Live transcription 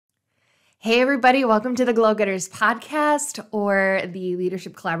Hey everybody, welcome to the Glow Getters podcast or the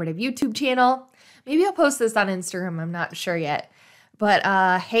Leadership Collaborative YouTube channel. Maybe I'll post this on Instagram, I'm not sure yet. But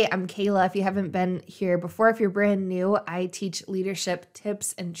hey, I'm Kayla. If you haven't been here before, if you're brand new, I teach leadership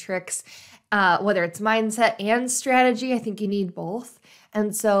tips and tricks, whether it's mindset and strategy. I think you need both.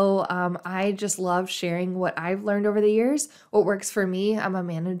 And so I just love sharing what I've learned over the years, what works for me. I'm a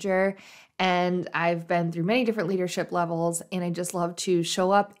manager and I've been through many different leadership levels, and I just love to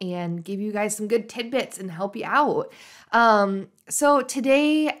show up and give you guys some good tidbits and help you out. So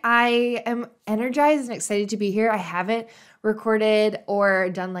today I am energized and excited to be here. I haven't recorded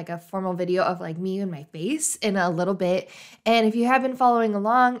or done like a formal video of like me and my face in a little bit. And if you have been following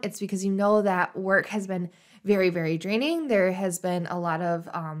along, it's because you know that work has been very, very draining. There has been a lot of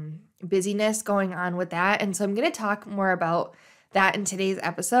busyness going on with that. And so I'm going to talk more about that in today's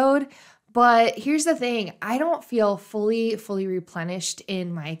episode. But here's the thing, I don't feel fully replenished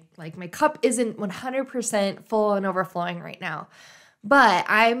in my cup isn't 100% full and overflowing right now. But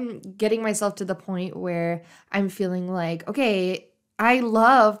I'm getting myself to the point where I'm feeling like, okay, I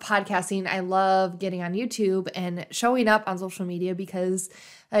love podcasting. I love getting on YouTube and showing up on social media because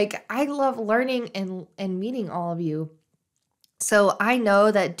like I love learning and meeting all of you. So I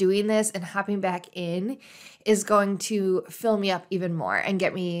know that doing this and hopping back in is going to fill me up even more and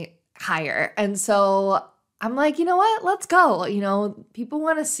get me higher. And so I'm like, you know what? Let's go. You know, people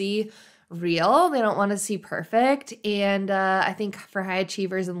want to see real. They don't want to see perfect. And I think for high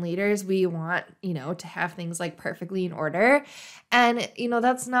achievers and leaders, we want, to have things like perfectly in order. And,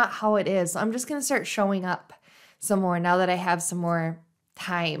 that's not how it is. So I'm just going to start showing up some more now that I have some more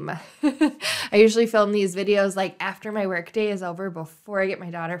time. I usually film these videos like after my work day is over, before I get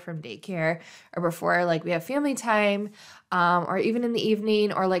my daughter from daycare, or before like we have family time, or even in the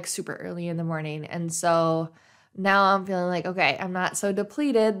evening, or like super early in the morning. And so now I'm feeling like, okay, I'm not so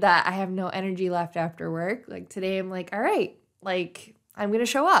depleted that I have no energy left after work. Like today I'm like, all right, like I'm going to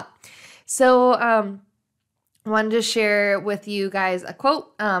show up. So, I wanted to share with you guys a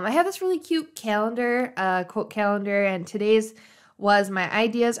quote. I have this really cute calendar, quote calendar, and today's was my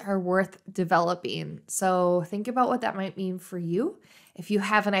ideas are worth developing. So think about what that might mean for you. If you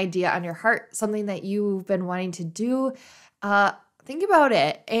have an idea on your heart, something that you've been wanting to do, think about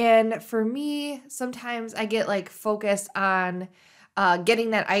it. And for me, sometimes I get like focused on getting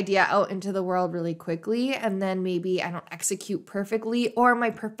that idea out into the world really quickly, and then maybe I don't execute perfectly, or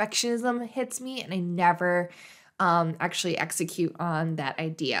my perfectionism hits me and I never actually execute on that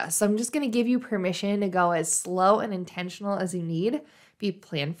idea. So I'm just going to give you permission to go as slow and intentional as you need. Be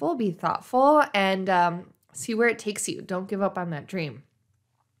planful, be thoughtful, and see where it takes you. Don't give up on that dream.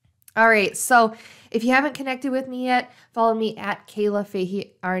 All right, so if you haven't connected with me yet, follow me at Kayla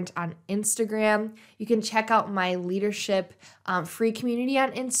Fahey-Ahrndt on Instagram. You can check out my leadership free community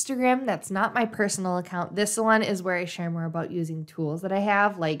on Instagram. That's not my personal account. This one is where I share more about using tools that I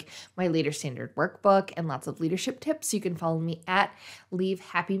have, like my Leader Standard workbook and lots of leadership tips. You can follow me at Leave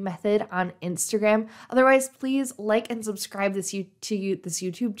Happy Method on Instagram. Otherwise, please like and subscribe to this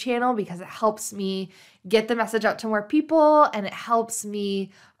YouTube channel because it helps me get the message out to more people, and it helps me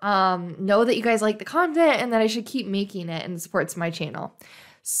know that you guys like the content and that I should keep making it, and it supports my channel.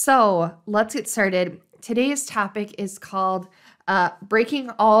 So let's get started. Today's topic is called breaking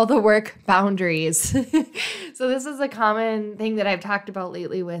all the work boundaries. So this is a common thing that I've talked about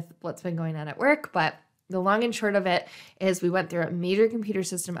lately with what's been going on at work, but the long and short of it is we went through a major computer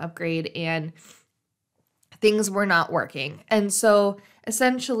system upgrade and things were not working. And so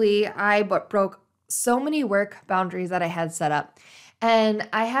essentially I broke so many work boundaries that I had set up. And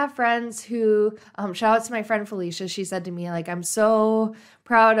I have friends who, shout out to my friend Felicia, she said to me, like, I'm so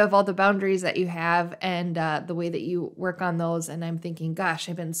proud of all the boundaries that you have and the way that you work on those. And I'm thinking, gosh,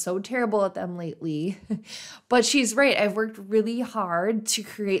 I've been so terrible at them lately. But she's right. I've worked really hard to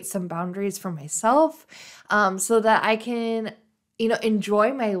create some boundaries for myself so that I can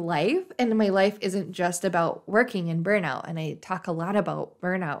enjoy my life, and my life isn't just about working and burnout. And I talk a lot about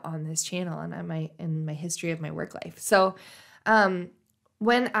burnout on this channel and in my history of my work life. So,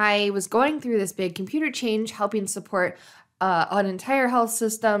 when I was going through this big computer change, helping support an entire health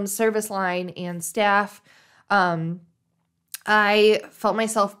system, service line, and staff, I felt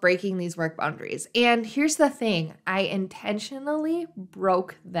myself breaking these work boundaries. And here's the thing, I intentionally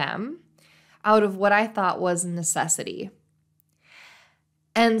broke them out of what I thought was necessity.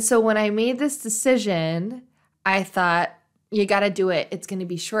 And so when I made this decision, I thought, you got to do it. It's going to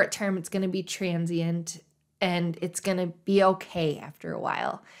be short term. It's going to be transient, and it's going to be okay after a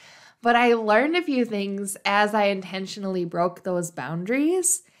while. But I learned a few things as I intentionally broke those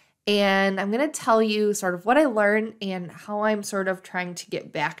boundaries. And I'm going to tell you sort of what I learned and how I'm sort of trying to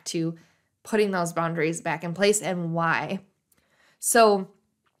get back to putting those boundaries back in place and why. So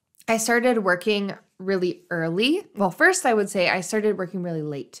I started working really early. Well, first I would say I started working really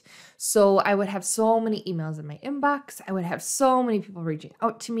late. So I would have so many emails in my inbox. I would have so many people reaching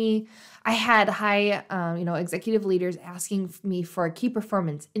out to me. I had high, executive leaders asking me for key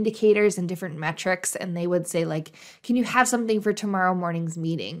performance indicators and different metrics. And they would say like, can you have something for tomorrow morning's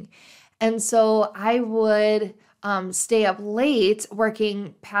meeting? And so I would stay up late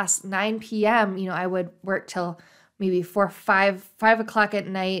working past 9 p.m. I would work till maybe 5 o'clock at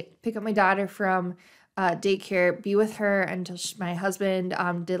night, pick up my daughter from daycare, be with her until my husband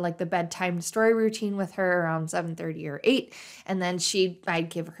did like the bedtime story routine with her around 7:30 or 8. And then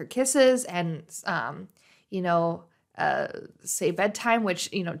I'd give her kisses and, say bedtime, which,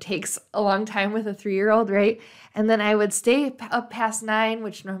 takes a long time with a 3-year-old, right? And then I would stay up past 9,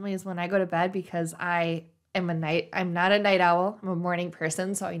 which normally is when I go to bed because I'm not a night owl. I'm a morning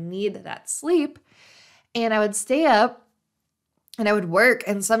person, so I need that sleep. And I would stay up and I would work.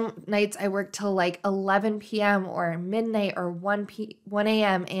 And some nights I worked till like 11 p.m. or midnight or 1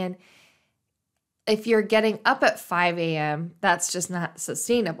 a.m. And if you're getting up at 5 a.m., that's just not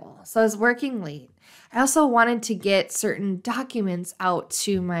sustainable. So I was working late. I also wanted to get certain documents out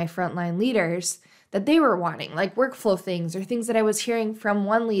to my frontline leaders that they were wanting, like workflow things or things that I was hearing from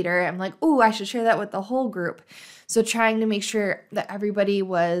one leader. I'm like, oh, I should share that with the whole group. So trying to make sure that everybody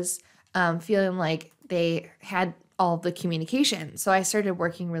was feeling like they had all the communication. So I started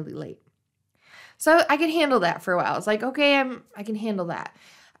working really late. So I could handle that for a while. I was like, okay, I can handle that.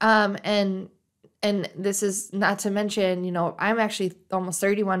 And this is not to mention, I'm actually almost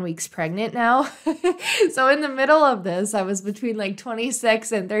 31 weeks pregnant now. So in the middle of this, I was between like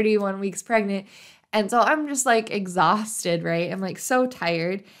 26 and 31 weeks pregnant. And so I'm just like exhausted, right? I'm like so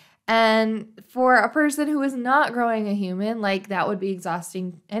tired. And for a person who is not growing a human, like that would be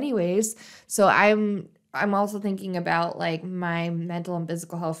exhausting anyways. So I'm also thinking about like my mental and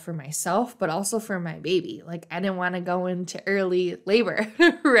physical health for myself, but also for my baby. Like I didn't want to go into early labor,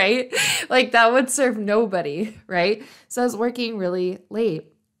 right? Like that would serve nobody, right? So I was working really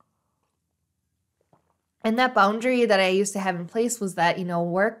late. And that boundary that I used to have in place was that,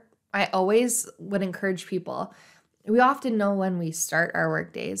 work, I always would encourage people. We often know when we start our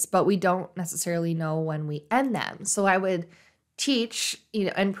work days, but we don't necessarily know when we end them. So I would teach,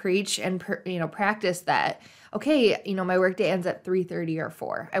 and preach and, practice that, okay, my workday ends at 3:30 or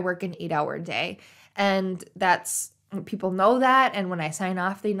 4. I work an 8-hour day. And people know that. And when I sign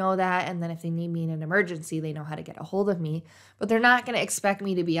off, they know that. And then if they need me in an emergency, they know how to get a hold of me. But they're not going to expect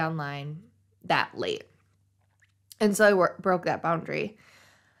me to be online that late. And so I broke that boundary.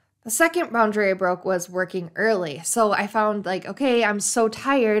 The second boundary I broke was working early. So I found like, okay, I'm so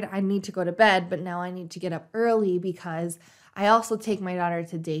tired. I need to go to bed, but now I need to get up early because I also take my daughter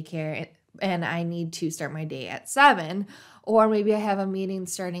to daycare and I need to start my day at 7. Or maybe I have a meeting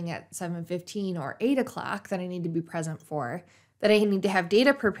starting at 7:15 or 8 o'clock that I need to be present for, that I need to have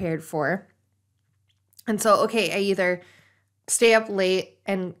data prepared for. And so, okay, I either stay up late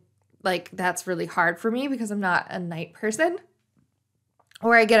and like that's really hard for me because I'm not a night person,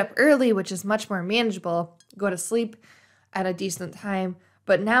 or I get up early, which is much more manageable, go to sleep at a decent time.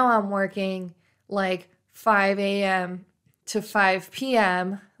 But now I'm working like 5 a.m. to 5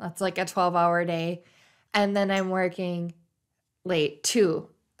 p.m. That's like a 12-hour day. And then I'm working late too,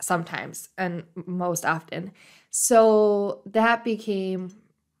 sometimes and most often. So that became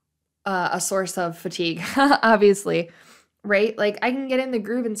a source of fatigue, obviously, right? Like I can get in the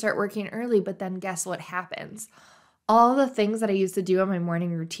groove and start working early, but then guess what happens? All the things that I used to do in my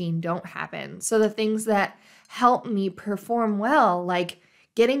morning routine don't happen. So the things that help me perform well, like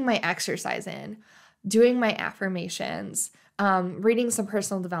getting my exercise in, doing my affirmations, reading some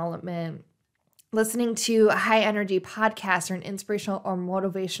personal development, listening to a high energy podcast or an inspirational or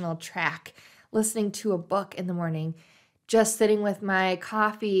motivational track, listening to a book in the morning, just sitting with my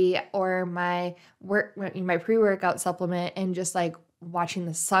coffee or my pre-workout supplement and just like watching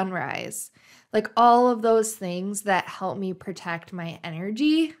the sunrise. Like all of those things that help me protect my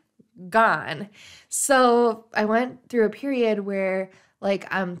energy, gone. So I went through a period where like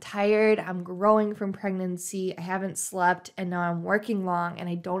I'm tired, I'm growing from pregnancy, I haven't slept, and now I'm working long and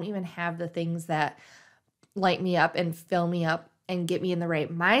I don't even have the things that light me up and fill me up and get me in the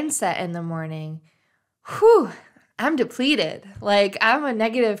right mindset in the morning. Whew, I'm depleted. Like I'm a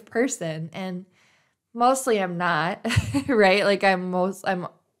negative person and mostly I'm not, right? Like I'm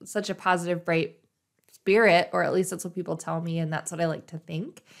such a positive, bright spirit, or at least that's what people tell me, and that's what I like to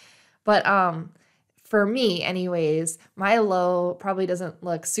think. But for me, anyways, my low probably doesn't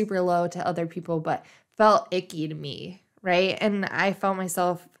look super low to other people, but felt icky to me, right? And I felt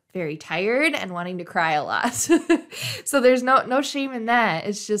myself very tired and wanting to cry a lot. So there's no shame in that.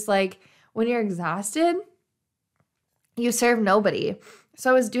 It's just like when you're exhausted, you serve nobody. So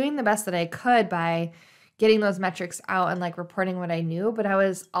I was doing the best that I could by getting those metrics out and like reporting what I knew, but I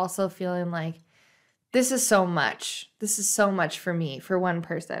was also feeling like this is so much. This is so much for me, for one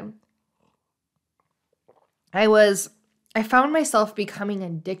person. I found myself becoming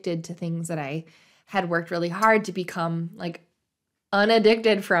addicted to things that I had worked really hard to become like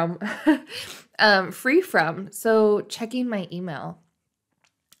unaddicted from, free from. So checking my email,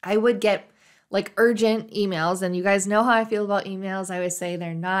 I would get like urgent emails, and you guys know how I feel about emails. I always say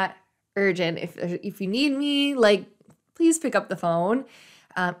they're not urgent. If you need me, like, please pick up the phone.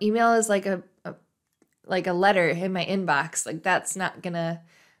 Email is like a letter in my inbox. Like, that's not gonna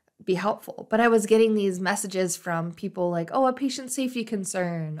be helpful. But I was getting these messages from people like, oh, a patient safety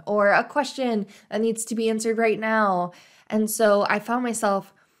concern or a question that needs to be answered right now. And so I found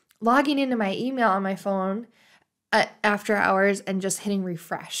myself logging into my email on my phone after hours and just hitting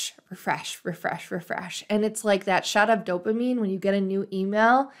refresh. And it's like that shot of dopamine when you get a new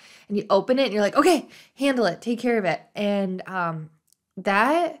email and you open it and you're like, okay, handle it, take care of it. And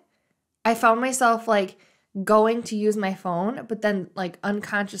that I found myself like going to use my phone, but then like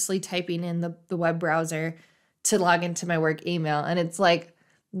unconsciously typing in the web browser to log into my work email. And it's like,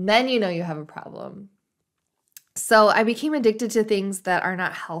 then you know you have a problem. So I became addicted to things that are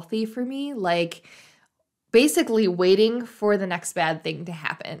not healthy for me, like basically waiting for the next bad thing to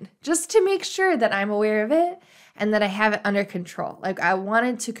happen just to make sure that I'm aware of it and that I have it under control. Like I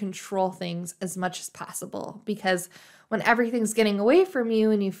wanted to control things as much as possible, because when everything's getting away from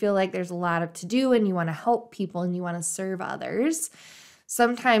you and you feel like there's a lot to do and you want to help people and you want to serve others,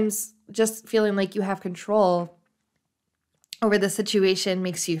 sometimes just feeling like you have control over the situation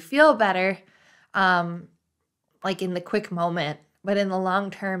makes you feel better, like in the quick moment, but in the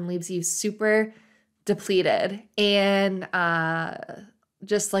long term leaves you super depleted and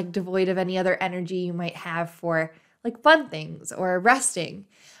just like devoid of any other energy you might have for like fun things or resting.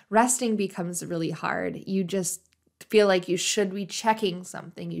 Resting becomes really hard. You just feel like you should be checking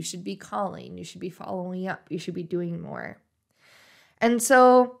something, you should be calling, you should be following up, you should be doing more. And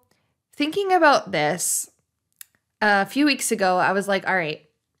so thinking about this a few weeks ago, I was like, all right,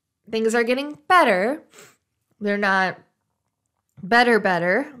 things are getting better. They're not better,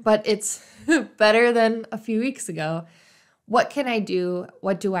 but it's better than a few weeks ago. What can I do?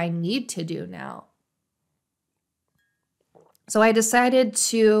 What do I need to do now? So I decided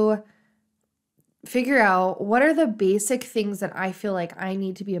to figure out what are the basic things that I feel like I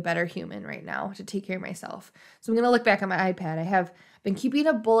need to be a better human right now to take care of myself. So I'm going to look back on my iPad. I have been keeping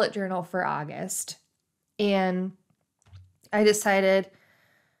a bullet journal for August, and I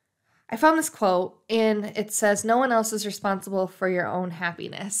found this quote, and it says, no one else is responsible for your own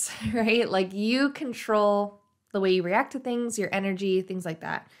happiness, right? Like you control the way you react to things, your energy, things like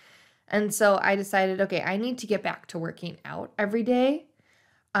that. And so I decided, okay, I need to get back to working out every day.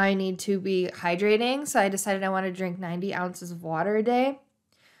 I need to be hydrating. So I decided I want to drink 90 ounces of water a day.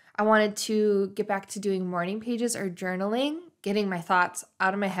 I wanted to get back to doing morning pages or journaling, getting my thoughts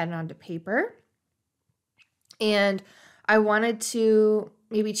out of my head and onto paper. And I wanted to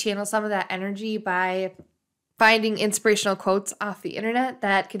maybe channel some of that energy by finding inspirational quotes off the internet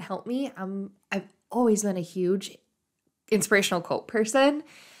that can help me. I've always been a huge inspirational quote person.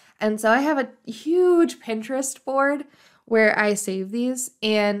 And so I have a huge Pinterest board where I save these,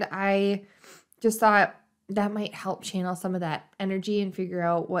 and I just thought that might help channel some of that energy and figure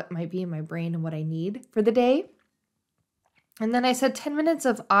out what might be in my brain and what I need for the day. And then I said 10 minutes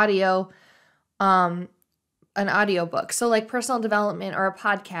of audio, an audiobook. So like personal development or a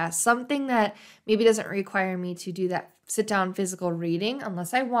podcast, something that maybe doesn't require me to do that sit down physical reading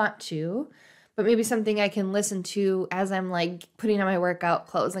unless I want to, but maybe something I can listen to as I'm like putting on my workout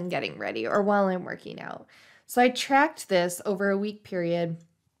clothes and getting ready or while I'm working out. So I tracked this over a week period,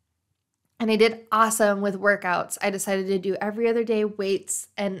 and I did awesome with workouts. I decided to do every other day weights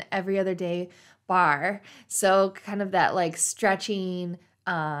and every other day bar. So kind of that like stretching,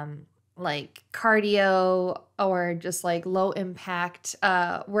 like cardio or just like low impact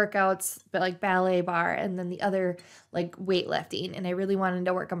workouts, but like ballet bar, and then the other like weightlifting. And I really wanted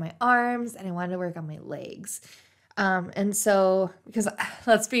to work on my arms and I wanted to work on my legs. And so, because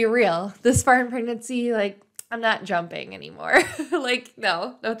let's be real, this far in pregnancy, like I'm not jumping anymore. Like,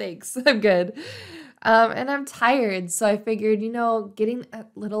 no thanks. I'm good. And I'm tired. So I figured, getting a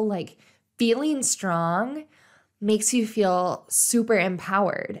little like feeling strong makes you feel super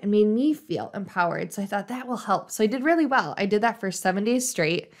empowered and made me feel empowered. So I thought that will help. So I did really well. I did that for 7 days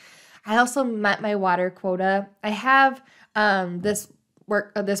straight. I also met my water quota. I have this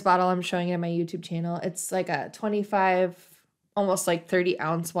this bottle I'm showing in my YouTube channel. It's like a 25, almost like 30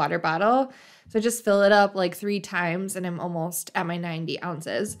 ounce water bottle. So I just fill it up like 3 times and I'm almost at my 90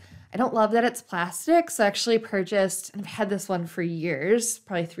 ounces. I don't love that it's plastic, so I actually purchased, and I've had this one for years,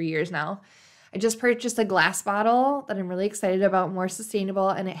 probably 3 years now. I just purchased a glass bottle that I'm really excited about, more sustainable,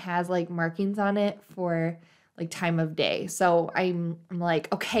 and it has like markings on it for like time of day. So I'm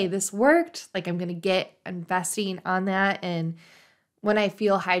like, okay, this worked. Like I'm going to get investing on that. And when I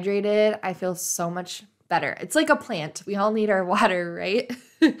feel hydrated, I feel so much better. It's like a plant. We all need our water, right?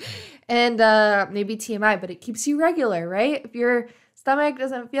 And maybe TMI, but it keeps you regular, right? If your stomach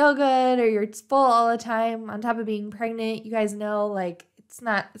doesn't feel good or you're full all the time on top of being pregnant, you guys know, like it's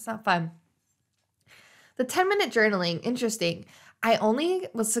not fun. The 10-minute journaling, interesting. I only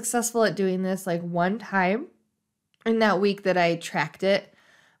was successful at doing this like one time in that week that I tracked it,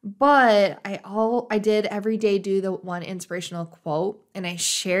 but I did every day do the one inspirational quote, and I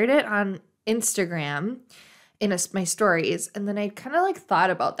shared it on Instagram in my stories, and then I kind of like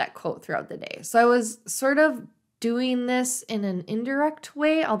thought about that quote throughout the day. So I was sort of doing this in an indirect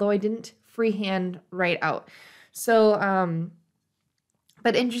way, although I didn't freehand write out. So,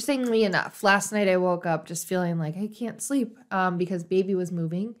 but interestingly enough, last night I woke up just feeling like I can't sleep because baby was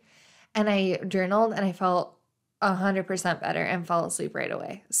moving, and I journaled and I felt 100% better and fell asleep right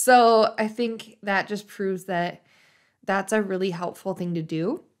away. So I think that just proves that that's a really helpful thing to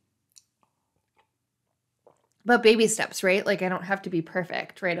do. But baby steps, right? Like I don't have to be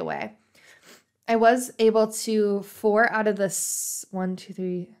perfect right away. I was able to 4 out of the 1, 2,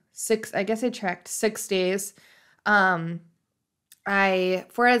 3, 6, I guess I tracked 6 days. 4 out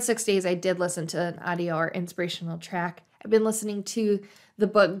of 6 days I did listen to an audio or inspirational track. I've been listening to the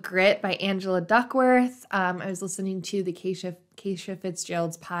book Grit by Angela Duckworth. I was listening to the Keisha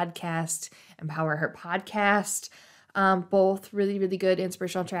Fitzgerald's podcast, Empower Her podcast. Both really, really good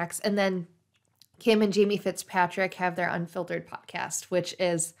inspirational tracks. And then Kim and Jamie Fitzpatrick have their Unfiltered podcast, which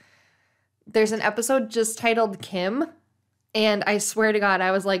is, there's an episode just titled Kim. And I swear to God,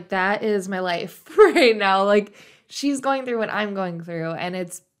 I was like, that is my life right now. Like she's going through what I'm going through. And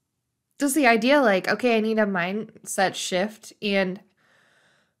it's just the idea like, okay, I need a mindset shift and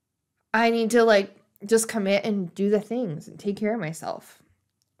I need to like just commit and do the things and take care of myself.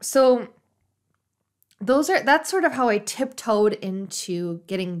 So that's sort of how I tiptoed into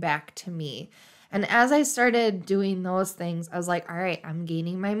getting back to me. And as I started doing those things, I was like, all right, I'm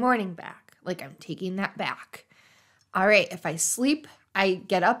gaining my morning back. Like I'm taking that back. All right, if I sleep, I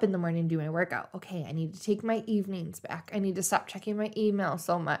get up in the morning and do my workout. Okay, I need to take my evenings back. I need to stop checking my email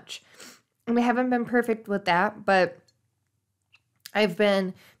so much. And I haven't been perfect with that, but I've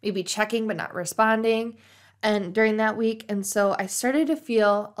been maybe checking but not responding and during that week. And so I started to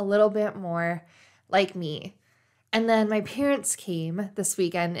feel a little bit more like me. And then my parents came this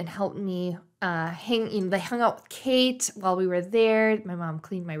weekend and helped me they hung out with Kate while we were there. My mom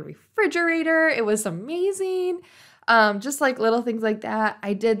cleaned my refrigerator. It was amazing. Just like little things like that.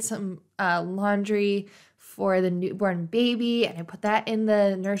 I did some laundry for the newborn baby and I put that in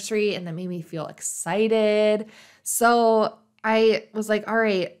the nursery and that made me feel excited. So I was like, all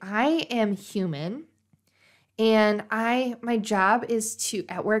right, I am human and my job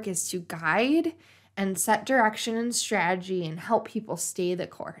at work is to guide and set direction and strategy and help people stay the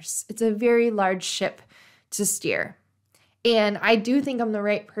course. It's a very large ship to steer. And I do think I'm the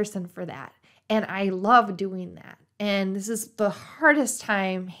right person for that. And I love doing that. And this is the hardest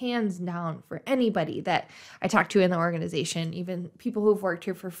time, hands down, for anybody that I talk to in the organization, even people who've worked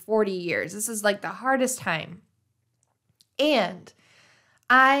here for 40 years. This is like the hardest time. And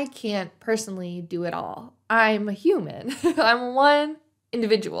I can't personally do it all. I'm a human. I'm one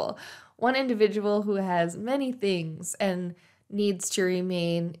individual who has many things and needs to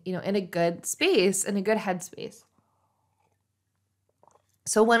remain, in a good space, in a good headspace.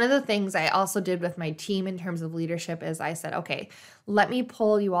 So one of the things I also did with my team in terms of leadership is I said, okay, let me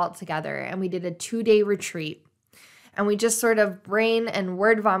pull you all together. And we did a 2-day retreat. And we just sort of brain and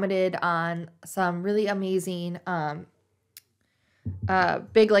word vomited on some really amazing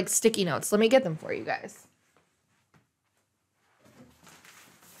big like sticky notes. Let me get them for you guys.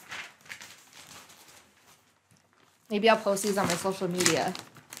 Maybe I'll post these on my social media.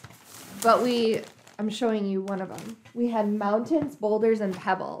 But I'm showing you one of them. We had mountains, boulders, and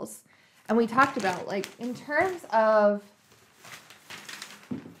pebbles. And we talked about, like, in terms of,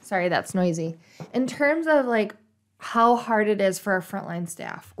 sorry, that's noisy. In terms of, like, how hard it is for our frontline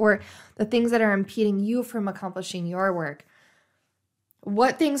staff or the things that are impeding you from accomplishing your work.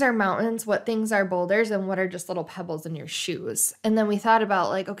 What things are mountains, what things are boulders, and what are just little pebbles in your shoes? And then we thought about,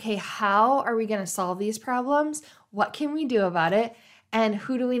 like, okay, how are we going to solve these problems? What can we do about it? and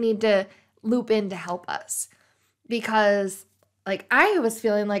who do we need to loop in to help us? Because like I was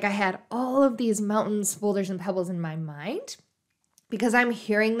feeling like I had all of these mountains, boulders, and pebbles in my mind because I'm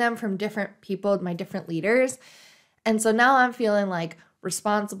hearing them from different people, my different leaders. And so now I'm feeling like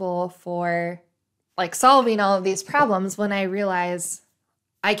responsible for like solving all of these problems when I realize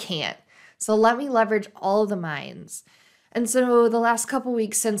I can't. So let me leverage all of the minds. And so the last couple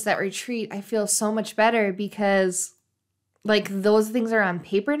weeks since that retreat, I feel so much better because like those things are on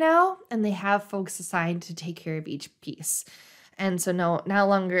paper now and they have folks assigned to take care of each piece. And so no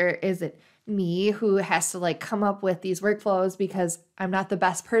longer is it me who has to like come up with these workflows because I'm not the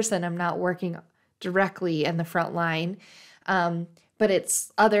best person. I'm not working directly in the front line. But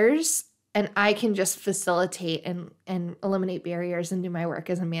it's others, and I can just facilitate and eliminate barriers and do my work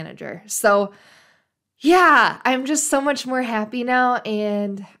as a manager. So yeah, I'm just so much more happy now,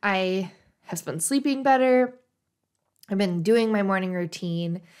 and I have been sleeping better. I've been doing my morning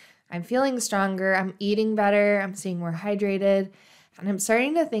routine. I'm feeling stronger. I'm eating better. I'm staying more hydrated, and I'm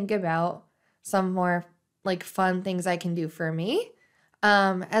starting to think about some more like fun things I can do for me,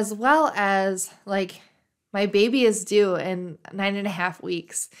 as well as like my baby is due in 9.5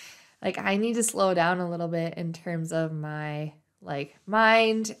 weeks. Like I need to slow down a little bit in terms of my like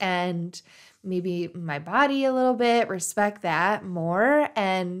mind and maybe my body a little bit, respect that more,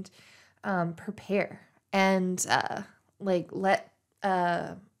 and prepare and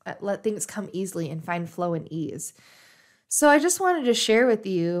let things come easily and find flow and ease. So I just wanted to share with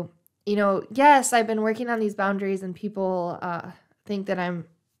you, yes, I've been working on these boundaries and people think that I'm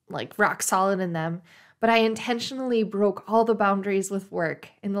like rock solid in them, but I intentionally broke all the boundaries with work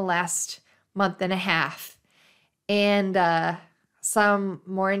in the last month and a half, and some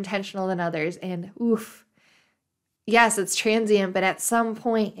more intentional than others. And oof, yes, it's transient, but at some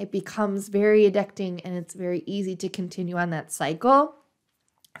point it becomes very addicting and it's very easy to continue on that cycle.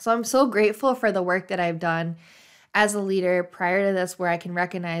 So I'm so grateful for the work that I've done as a leader prior to this, where I can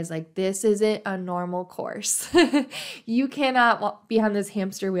recognize like this isn't a normal course. You cannot be on this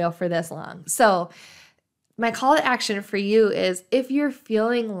hamster wheel for this long. So my call to action for you is if you're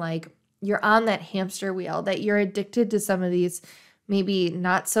feeling like you're on that hamster wheel, that you're addicted to some of these maybe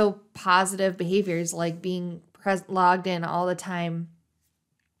not so positive behaviors like being logged in all the time,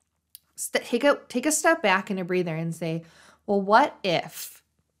 take a step back and a breather and say, well, what if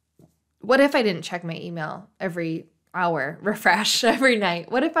I didn't check my email every hour, refresh every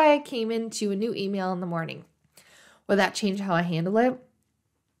night? What if I came into a new email in the morning? Would that change how I handle it?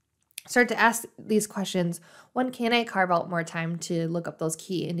 Start to ask these questions. When can I carve out more time to look up those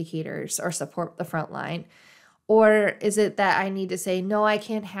key indicators or support the front line? Or is it that I need to say, no, I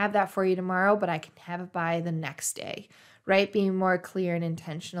can't have that for you tomorrow, but I can have it by the next day, right? Being more clear and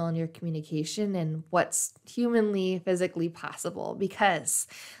intentional in your communication and what's humanly, physically possible. Because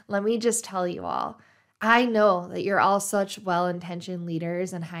let me just tell you all, I know that you're all such well-intentioned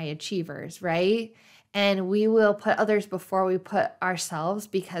leaders and high achievers, right? And we will put others before we put ourselves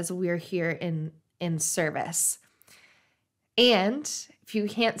because we're here in service. And if you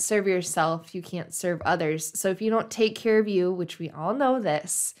can't serve yourself, you can't serve others. So if you don't take care of you, which we all know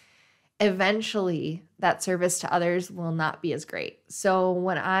this, eventually that service to others will not be as great. So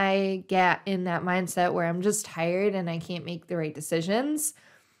when I get in that mindset where I'm just tired and I can't make the right decisions,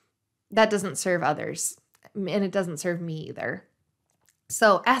 that doesn't serve others, and it doesn't serve me either.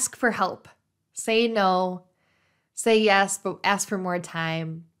 So ask for help. Say no, say yes, but ask for more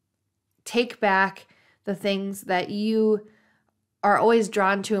time. Take back the things that you are always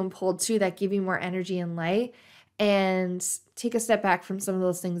drawn to and pulled to that give you more energy and light, and take a step back from some of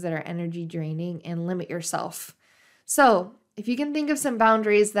those things that are energy draining and limit yourself. So if you can think of some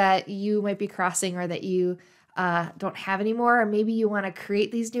boundaries that you might be crossing or that you don't have anymore, or maybe you want to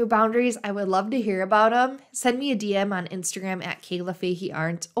create these new boundaries, I would love to hear about them. Send me a DM on Instagram at Kayla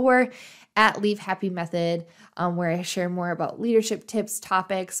Fahey-Ahrndt or at Leave Happy Method, where I share more about leadership tips,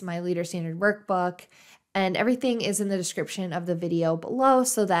 topics, my Leader Standard workbook, and everything is in the description of the video below,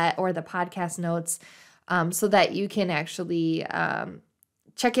 or the podcast notes, so that you can actually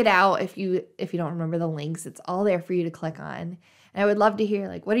check it out. If you don't remember the links, it's all there for you to click on. And I would love to hear,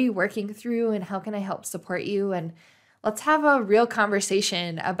 like, what are you working through and how can I help support you? And let's have a real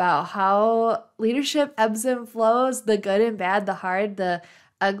conversation about how leadership ebbs and flows, the good and bad, the hard, the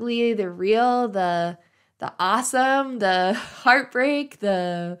ugly, the real, the awesome, the heartbreak,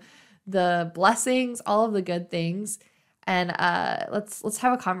 the blessings, all of the good things. And let's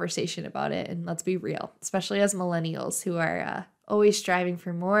have a conversation about it, and let's be real, especially as millennials who are always striving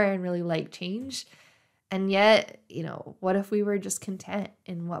for more and really like change. And yet, what if we were just content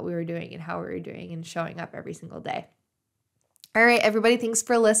in what we were doing and how we were doing and showing up every single day? All right, everybody, thanks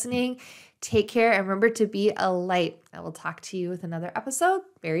for listening. Take care and remember to be a light. I will talk to you with another episode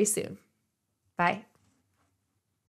very soon. Bye.